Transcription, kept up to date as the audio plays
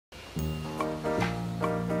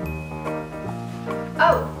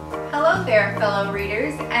Hello there, fellow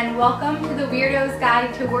readers, and welcome to the Weirdo's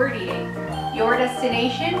Guide to Word Eating, your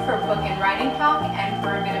destination for book and writing talk and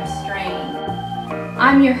for a bit of straying.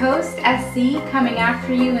 I'm your host, SC, coming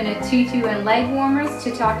after you in a tutu and leg warmers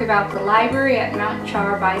to talk about The Library at Mount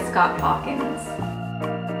Char by Scott Hawkins.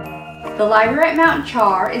 The Library at Mount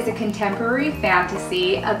Char is a contemporary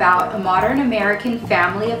fantasy about a modern American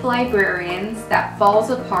family of librarians that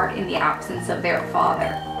falls apart in the absence of their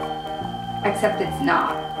father. Except it's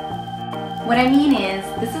not. What I mean is,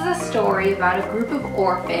 this is a story about a group of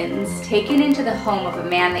orphans taken into the home of a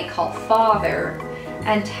man they call Father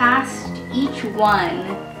and tasked each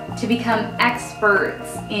one to become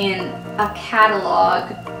experts in a catalog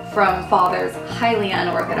from Father's highly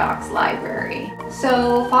unorthodox library.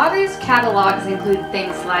 So Father's catalogs include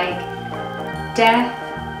things like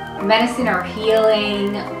death, medicine or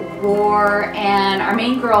healing, war, and our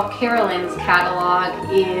main girl Carolyn's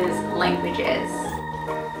catalog is languages.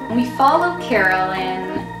 We follow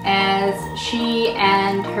Carolyn as she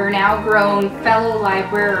and her now grown fellow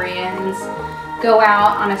librarians go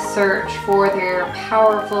out on a search for their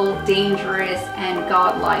powerful, dangerous, and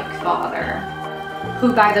godlike father,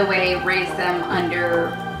 who, by the way, raised them under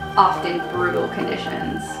often brutal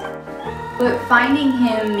conditions. But finding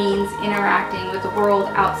him means interacting with the world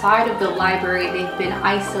outside of the library they've been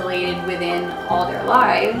isolated within all their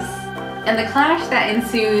lives. And the clash that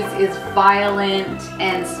ensues is violent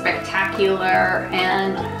and spectacular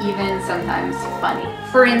and even sometimes funny.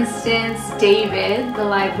 For instance, David, the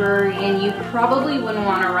librarian you probably wouldn't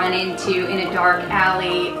want to run into in a dark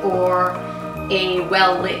alley or a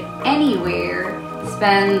well-lit anywhere,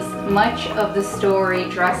 spends much of the story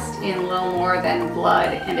dressed in little more than blood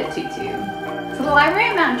and a tutu. So The Library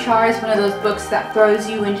at Mount Char is one of those books that throws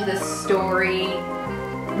you into the story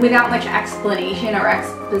without much explanation or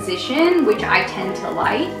exposition, which I tend to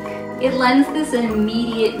like. It lends this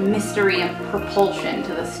immediate mystery and propulsion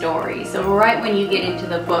to the story, so right when you get into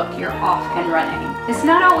the book, you're off and running. It's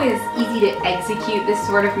not always easy to execute this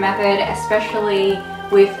sort of method, especially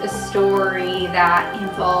with a story that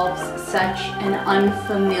involves such an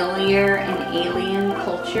unfamiliar and alien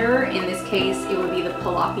culture. In this case, it would be the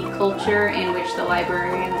Palapa culture in which the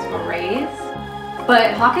librarians were raised.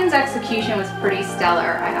 But Hawkins' execution was pretty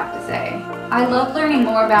stellar, I have to say. I love learning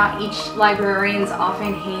more about each librarian's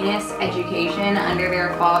often heinous education under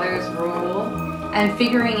their father's rule and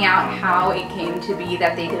figuring out how it came to be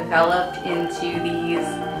that they developed into these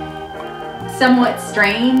somewhat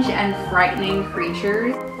strange and frightening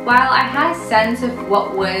creatures. While I had a sense of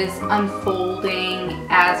what was unfolding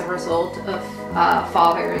as a result of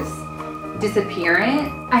Father's disappearance,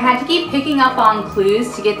 I had to keep picking up on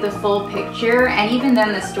clues to get the full picture, and even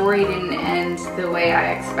then the story didn't end the way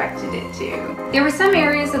I expected it to. There were some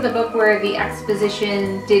areas of the book where the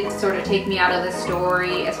exposition did sort of take me out of the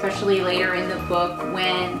story, especially later in the book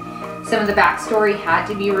when some of the backstory had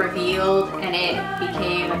to be revealed and it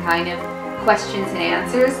became a kind of questions and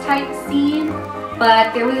answers type scene,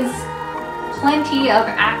 but there was plenty of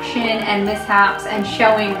action and mishaps and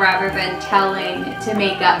showing rather than telling to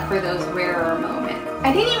make up for those rarer moments.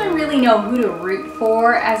 I didn't even really know who to root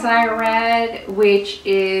for as I read, which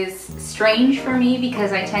is strange for me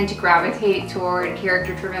because I tend to gravitate toward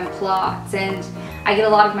character-driven plots, and I get a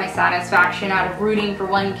lot of my satisfaction out of rooting for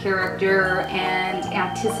one character and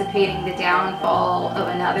anticipating the downfall of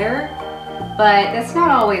another, but that's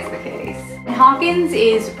not always the case. And Hawkins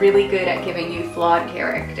is really good at giving you flawed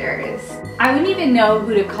characters. I wouldn't even know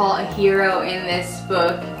who to call a hero in this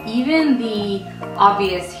book. Even the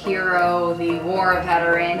obvious hero, the war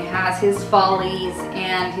veteran, has his follies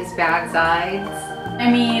and his bad sides. I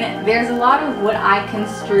mean, there's a lot of what I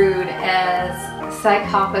construed as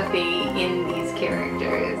psychopathy in these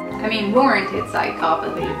characters. I mean, warranted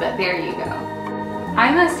psychopathy, but there you go. I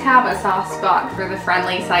must have a soft spot for the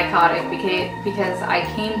friendly psychotic because I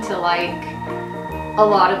came to like a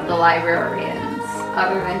lot of the librarians,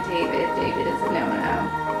 other than David. David is a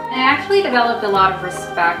no-no. I actually developed a lot of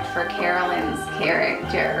respect for Carolyn's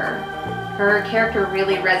character. Her character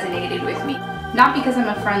really resonated with me. Not because I'm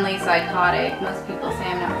a friendly psychotic, most people say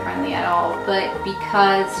I'm not friendly at all, but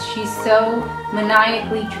because she's so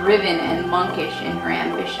maniacally driven and monkish in her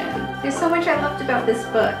ambition. There's so much I loved about this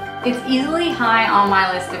book. It's easily high on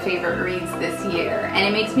my list of favorite reads this year, and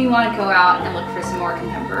it makes me want to go out and look for some more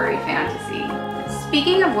contemporary fantasy.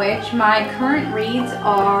 Speaking of which, my current reads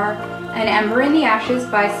are An Ember in the Ashes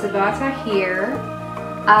by Sabaa Tahir,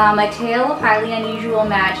 A Tale of Highly Unusual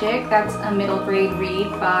Magic, that's a middle grade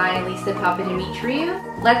read by Lisa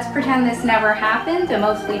Papadimitriou. Let's Pretend This Never Happened, a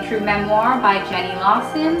mostly true memoir by Jenny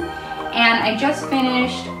Lawson, And I just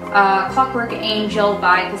finished Clockwork Angel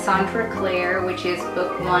by Cassandra Clare, which is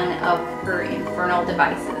book 1 of her Infernal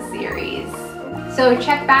Devices series. So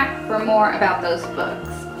check back for more about those books.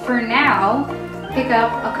 For now, pick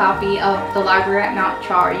up a copy of The Library at Mount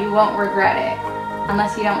Char. You won't regret it.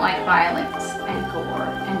 Unless you don't like violence and gore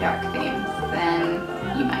and dark themes, then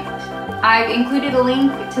you might. I've included a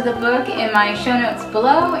link to the book in my show notes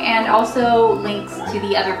below, and also links to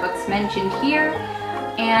the other books mentioned here.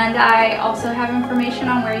 And I also have information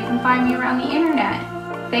on where you can find me around the internet.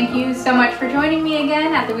 Thank you so much for joining me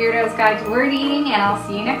again at the Weirdo's Guide to Word Eating, and I'll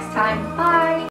see you next time. Bye!